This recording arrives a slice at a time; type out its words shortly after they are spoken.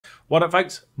What up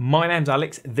folks, my name's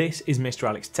Alex, this is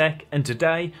MrAlexTech, and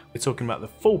today we're talking about the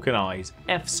Falcon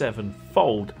F7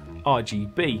 Fold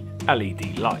RGB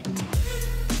LED light.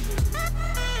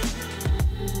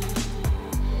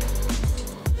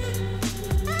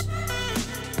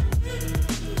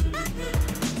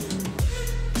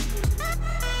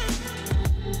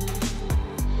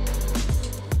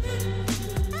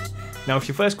 Now if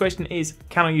your first question is,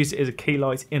 can I use it as a key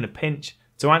light in a pinch?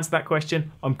 To answer that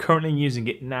question, I'm currently using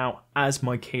it now as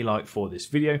my key light for this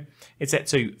video. It's set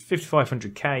to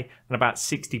 5500K and about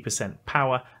 60%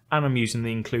 power, and I'm using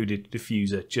the included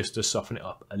diffuser just to soften it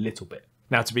up a little bit.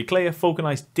 Now to be clear,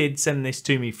 Falcon did send this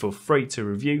to me for free to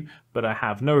review, but I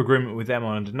have no agreement with them,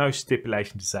 under no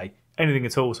stipulation to say anything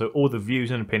at all, so all the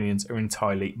views and opinions are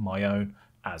entirely my own,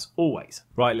 as always.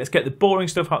 Right, let's get the boring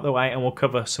stuff out of the way and we'll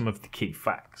cover some of the key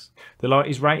facts. The light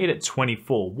is rated at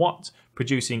 24 watts,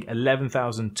 producing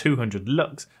 11,200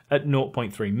 lux at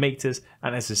 0.3 meters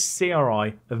and has a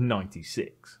CRI of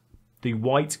 96. The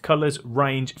white colours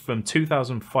range from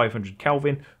 2,500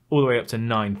 Kelvin all the way up to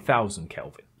 9,000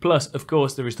 Kelvin. Plus, of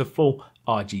course, there is the full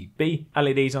RGB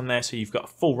LEDs on there, so you've got a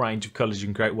full range of colours. You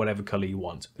can create whatever colour you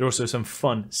want. There are also some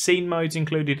fun scene modes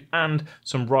included and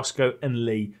some Roscoe and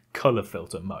Lee colour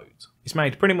filter modes. It's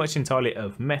made pretty much entirely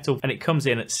of metal and it comes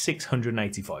in at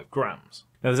 685 grams.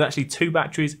 Now there's actually two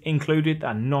batteries included that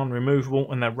are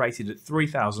non-removable and they're rated at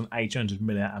 3,800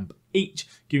 mAh each,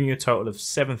 giving you a total of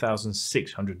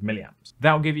 7,600 mAh.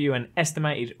 That'll give you an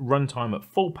estimated runtime at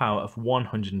full power of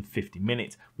 150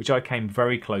 minutes, which I came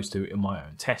very close to in my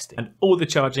own testing. And all the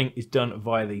charging is done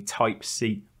via the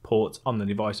Type-C ports on the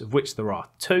device, of which there are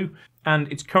two,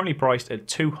 and it's currently priced at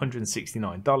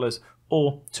 $269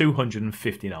 or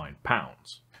 £259.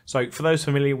 So for those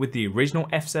familiar with the original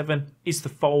F7, is the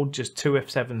Fold just two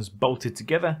F7s bolted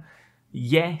together?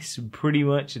 Yes, pretty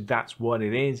much that's what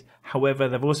it is. However,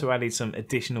 they've also added some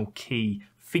additional key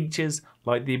features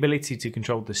like the ability to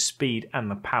control the speed and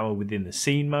the power within the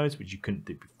scene modes, which you couldn't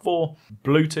do before,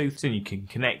 Bluetooth, so you can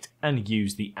connect and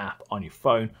use the app on your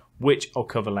phone, which I'll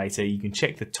cover later. You can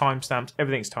check the timestamps,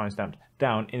 everything's timestamped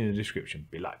down in the description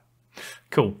below.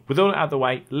 Cool, with all that out of the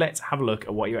way, let's have a look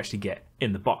at what you actually get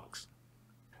in the box.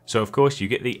 So of course you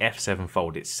get the F7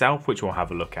 Fold itself, which we'll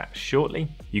have a look at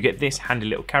shortly. You get this handy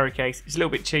little carry case. It's a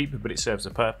little bit cheap, but it serves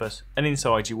a purpose. And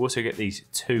inside you also get these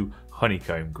two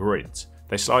honeycomb grids.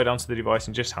 They slide onto the device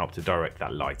and just help to direct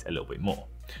that light a little bit more.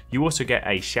 You also get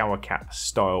a shower cap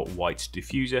style white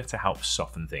diffuser to help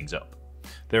soften things up.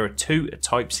 There are two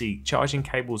Type-C charging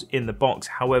cables in the box,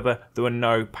 however there are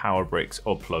no power bricks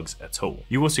or plugs at all.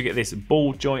 You also get this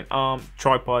ball joint arm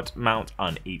tripod mount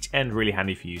on each end, really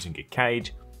handy for using a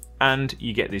cage. And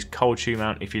you get this cold shoe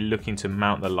mount if you're looking to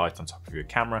mount the light on top of your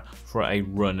camera for a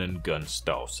run and gun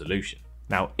style solution.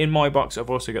 Now in my box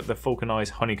I've also got the Falcon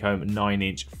honeycomb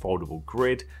 9-inch foldable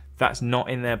grid. That's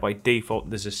not in there by default.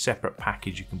 There's a separate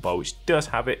package you can buy which does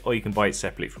have it, or you can buy it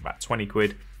separately for about 20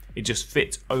 quid. It just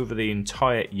fits over the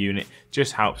entire unit,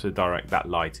 just helps to direct that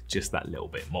light just that little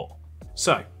bit more.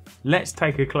 So let's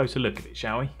take a closer look at it,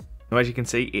 shall we? Now as you can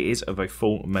see, it is of a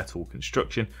full metal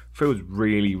construction, feels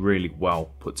really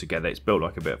well put together. It's built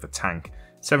like a bit of a tank,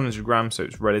 700 grams, so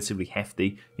it's relatively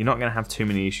hefty. You're not going to have too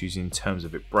many issues in terms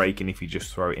of it breaking if you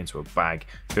just throw it into a bag.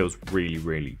 It feels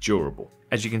really durable.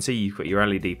 As you can see, you've got your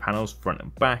LED panels front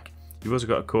and back. You've also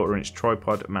got a 1/4-inch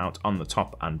tripod mount on the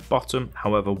top and bottom.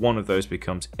 However, one of those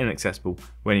becomes inaccessible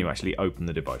when you actually open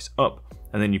the device up.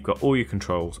 And then you've got all your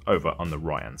controls over on the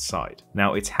right hand side.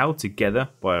 Now it's held together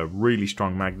by a really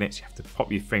strong magnet. So you have to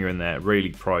pop your finger in there,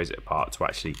 really prise it apart to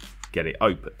actually get it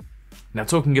open. Now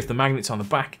talking of the magnets on the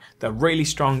back, they're really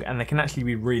strong and they can actually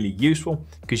be really useful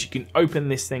because you can open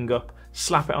this thing up,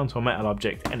 slap it onto a metal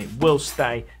object and it will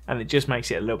stay, and it just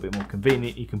makes it a little bit more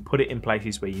convenient. You can put it in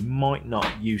places where you might not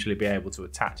usually be able to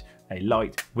attach a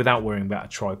light without worrying about a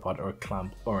tripod or a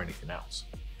clamp or anything else.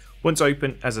 Once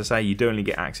open, as I say, you do only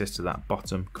get access to that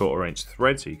bottom 1/4-inch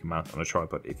thread, so you can mount on a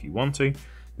tripod if you want to.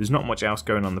 There's not much else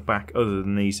going on the back other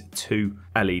than these two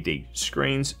LED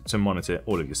screens to monitor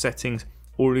all of your settings.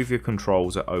 All of your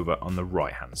controls are over on the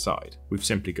right hand side. We've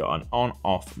simply got an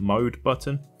on-off mode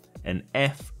button, an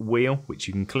F wheel which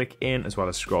you can click in as well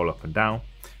as scroll up and down,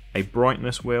 a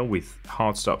brightness wheel with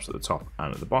hard stops at the top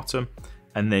and at the bottom,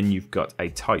 and then you've got a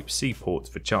Type-C port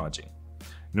for charging.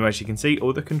 Now as you can see,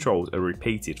 all the controls are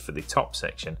repeated for the top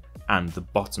section and the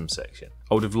bottom section.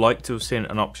 I would have liked to have seen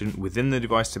an option within the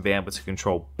device to be able to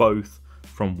control both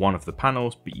from one of the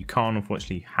panels, but you can't,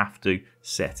 unfortunately. Have to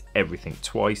set everything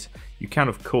twice. You can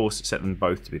of course set them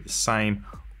both to be the same,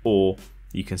 or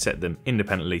you can set them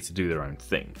independently to do their own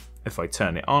thing. If I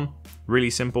turn it on, really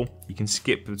simple, you can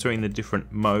skip between the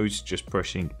different modes just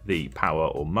pushing the power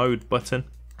or mode button.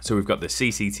 So we've got the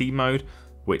CCT mode,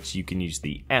 which you can use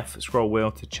the F scroll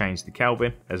wheel to change the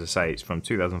Kelvin. As I say, it's from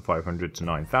 2500 to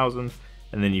 9000.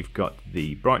 And then you've got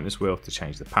the brightness wheel to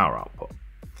change the power output.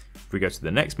 If we go to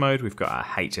the next mode, we've got our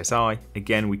HSI.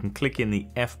 Again, we can click in the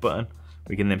F button.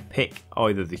 We can then pick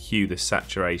either the hue, the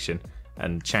saturation,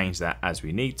 and change that as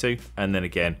we need to. And then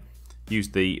again, use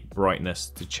the brightness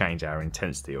to change our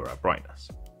intensity or our brightness.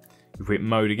 If we hit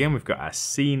mode again, we've got our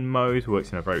scene mode,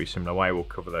 works in a very similar way. We'll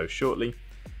cover those shortly.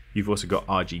 You've also got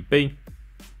RGB.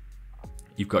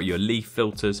 You've got your leaf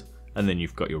filters, and then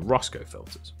you've got your Roscoe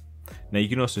filters. Now you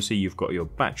can also see you've got your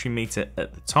battery meter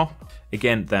at the top.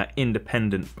 Again, they're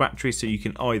independent batteries, so you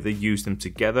can either use them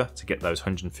together to get those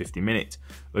 150 minutes,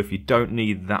 or if you don't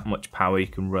need that much power, you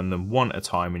can run them one at a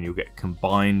time and you'll get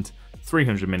combined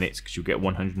 300 minutes because you'll get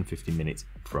 150 minutes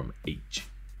from each.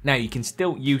 Now you can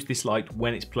still use this light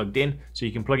when it's plugged in, so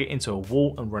you can plug it into a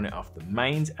wall and run it off the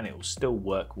mains and it will still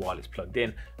work while it's plugged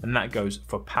in, and that goes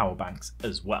for power banks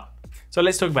as well. So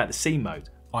let's talk about the scene mode.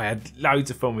 I had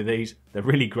loads of fun with these, they're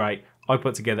really great. I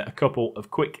put together a couple of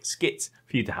quick skits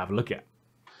for you to have a look at.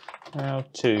 How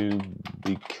to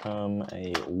become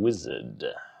a wizard.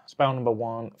 Spell number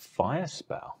 1, fire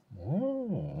spell.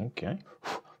 Okay.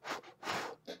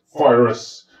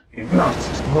 Virus ignite.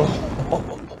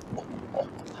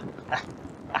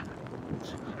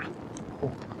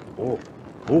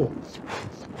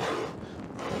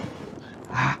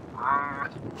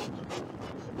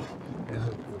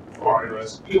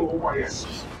 Virus POIS.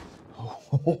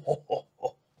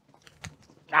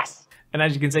 Yes. And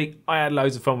as you can see, I had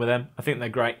loads of fun with them. I think they're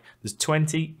great. There's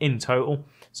 20 in total.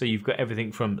 So you've got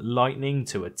everything from lightning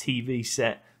to a TV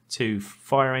set to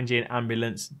fire engine,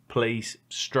 ambulance, police,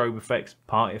 strobe effects,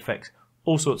 party effects,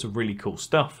 all sorts of really cool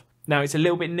stuff. Now it's a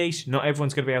little bit niche, not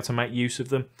everyone's going to be able to make use of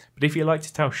them, but if you like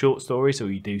to tell short stories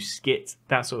or you do skits,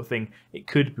 that sort of thing, it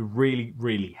could be really,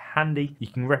 really handy. You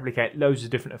can replicate loads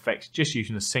of different effects just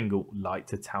using a single light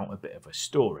to tell a bit of a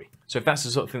story. So if that's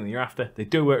the sort of thing that you're after, they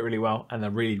do work really well and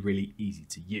they're really, really easy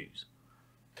to use.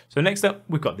 So next up,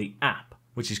 we've got the app,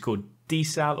 which is called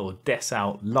Desal or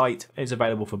Desal Lite. It's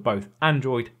available for both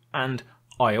Android and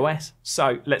iOS.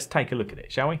 So let's take a look at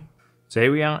it, shall we? So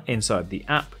here we are inside the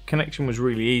app. Connection was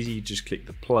really easy. You just click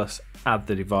the plus, add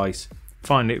the device,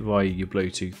 find it via your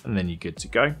Bluetooth, and then you're good to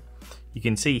go. You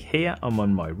can see here I'm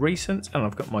on my recents and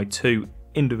I've got my 2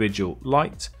 individual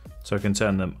lights, so I can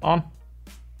turn them on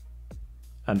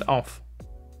and off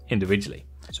individually.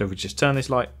 So if we just turn this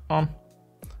light on,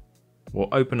 we'll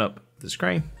open up the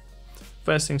screen.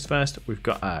 First things first, we've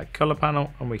got our color panel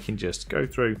and we can just go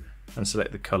through and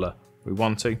select the color we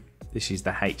want to. This is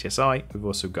the HSI. We've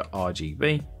also got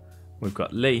RGB, we've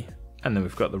got Lee, and then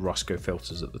we've got the Roscoe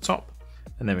filters at the top.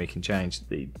 And then we can change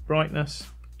the brightness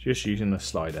just using the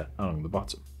slider along the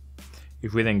bottom.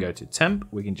 If we then go to temp,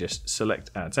 we can just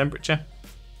select our temperature.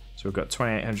 So we've got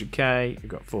 2800K,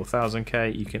 we've got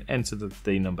 4000K. You can enter the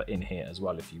D number in here as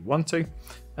well if you want to.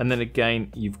 And then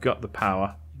again, you've got the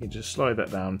power. You can just slide that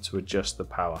down to adjust the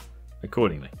power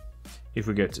accordingly. If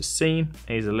we go to scene,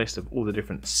 here's a list of all the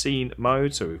different scene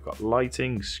modes. So we've got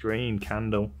lighting, screen,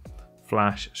 candle,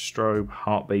 flash, strobe,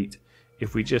 heartbeat.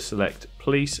 If we just select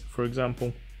police, for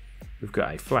example, we've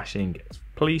got a flashing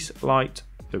police light.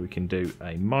 So we can do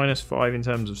a -5 in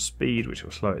terms of speed, which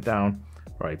will slow it down,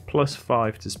 or a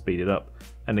 +5 to speed it up.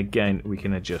 And again, we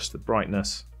can adjust the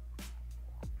brightness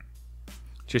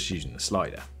just using the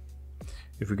slider.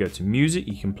 If we go to music,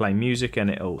 you can play music and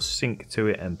it'll sync to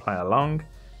it and play along.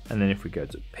 And then if we go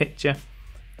to picture,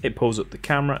 it pulls up the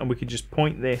camera and we can just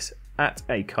point this at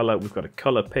a color. We've got a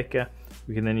color picker.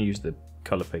 We can then use the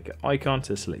color picker icon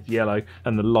to select yellow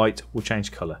and the light will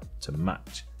change color to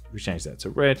match. If we change that to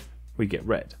red, we get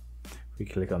red. If we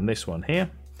click on this one here,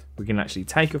 we can actually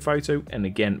take a photo and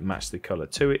again match the color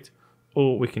to it,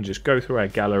 or we can just go through our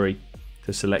gallery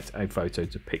to select a photo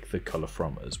to pick the color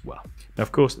from as well. Now,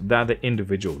 of course, they're the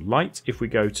individual lights. If we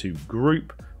go to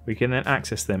group, we can then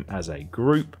access them as a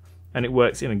group and it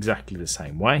works in exactly the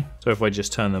same way. So if I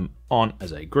just turn them on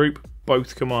as a group,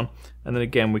 both come on, and then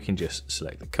again, we can just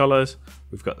select the colors.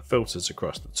 We've got the filters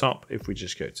across the top. If we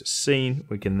just go to scene,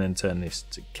 we can then turn this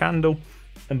to candle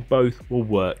and both will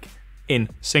work in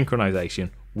synchronization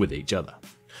with each other.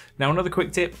 Now, another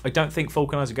quick tip, I don't think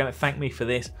Falcon are going to thank me for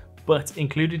this, but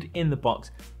included in the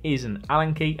box is an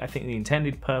Allen key. I think the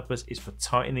intended purpose is for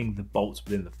tightening the bolts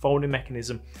within the folding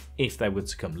mechanism if they were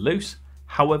to come loose.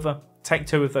 However, take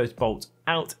 2 of those bolts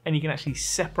out and you can actually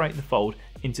separate the fold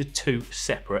into 2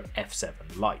 separate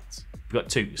F7 lights. You've got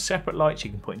two separate lights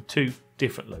you can put in two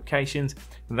different locations,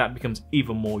 and that becomes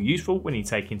even more useful when you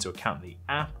take into account the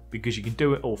app, because you can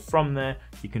do it all from there.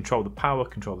 You control the power,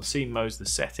 control the scene modes, the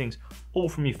settings, all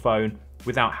from your phone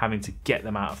without having to get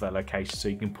them out of their location. So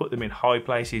you can put them in high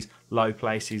places, low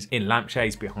places, in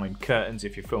lampshades, behind curtains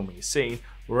if you're filming a scene,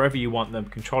 wherever you want them,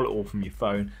 control it all from your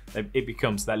phone. It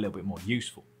becomes that little bit more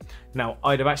useful. Now,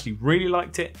 I'd have actually really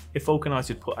liked it if Falcon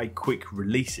had put a quick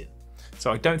release in.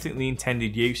 So I don't think the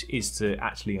intended use is to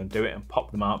actually undo it and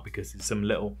pop them out, because there's some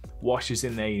little washers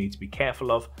in there you need to be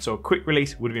careful of. So a quick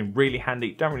release would have been really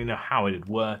handy. Don't really know how it would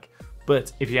work,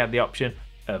 but if you had the option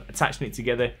of attaching it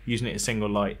together, using it as a single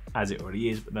light as it already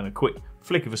is, but then a quick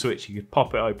flick of a switch, you could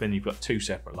pop it open, you've got two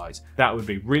separate lights. That would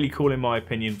be really cool in my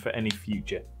opinion for any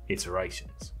future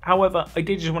iterations. However, I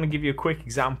did just want to give you a quick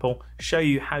example, show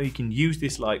you how you can use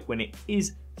this light when it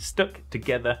is stuck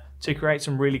together to create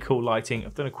some really cool lighting.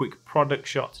 I've done a quick product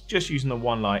shot just using the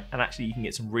one light, and actually you can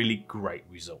get some really great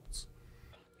results.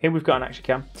 Here we've got an action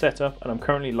cam set up, and I'm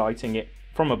currently lighting it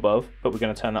from above, but we're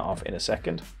going to turn that off in a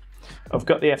second. I've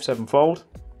got the F7 Fold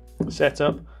set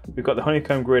up. We've got the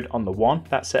honeycomb grid on the one,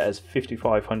 that's set as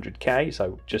 5500K,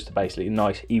 so just basically a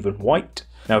nice even white.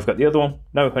 Now we've got the other one,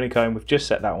 no honeycomb, we've just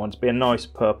set that one to be a nice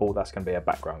purple, that's going to be a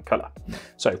background colour.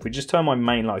 So if we just turn my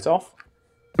main light off,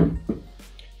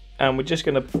 and we're just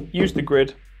going to use the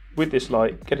grid with this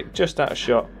light, get it just out of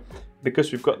shot.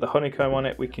 Because we've got the honeycomb on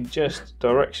it, we can just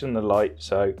direction the light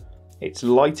so it's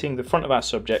lighting the front of our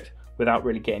subject without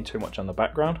really getting too much on the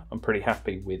background. I'm pretty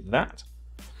happy with that.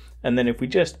 And then if we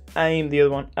just aim the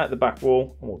other one at the back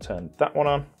wall, and we'll turn that one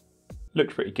on,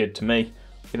 looks pretty good to me.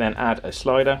 We then add a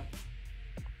slider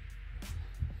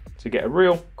to get a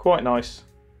real, quite nice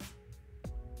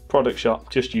product shot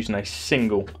just using a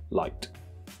single light.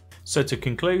 So to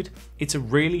conclude, it's a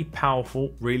really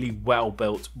powerful, really well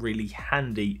built, really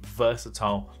handy,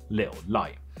 versatile little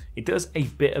light. It does a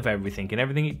bit of everything, and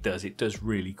everything it does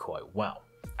really quite well.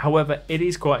 However, it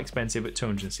is quite expensive at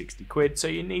 260 quid, so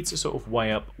you need to sort of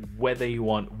weigh up whether you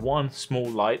want one small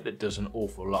light that does an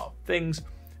awful lot of things,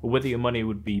 or whether your money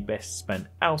would be best spent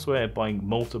elsewhere buying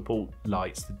multiple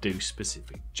lights to do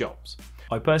specific jobs.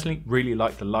 I personally really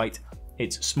like the light.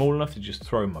 It's small enough to just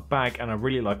throw in my bag, and I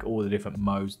really like all the different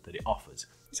modes that it offers.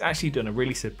 It's actually done a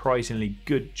really surprisingly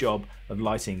good job of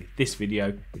lighting this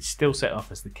video. It's still set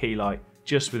up as the key light,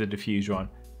 just with a diffuser on,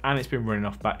 and it's been running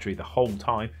off battery the whole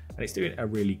time, and it's doing a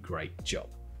really great job.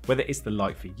 Whether it's the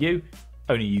light for you,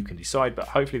 only you can decide, but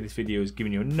hopefully this video has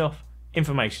given you enough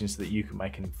information so that you can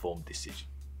make an informed decision.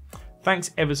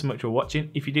 Thanks ever so much for watching.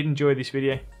 If you did enjoy this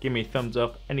video, give me a thumbs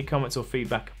up. Any comments or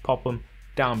feedback, pop them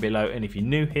down below, and if you're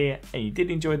new here and you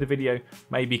did enjoy the video,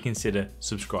 maybe consider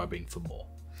subscribing for more.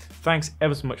 Thanks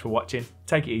ever so much for watching.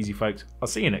 Take it easy, folks. I'll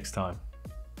see you next time.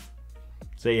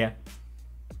 See ya.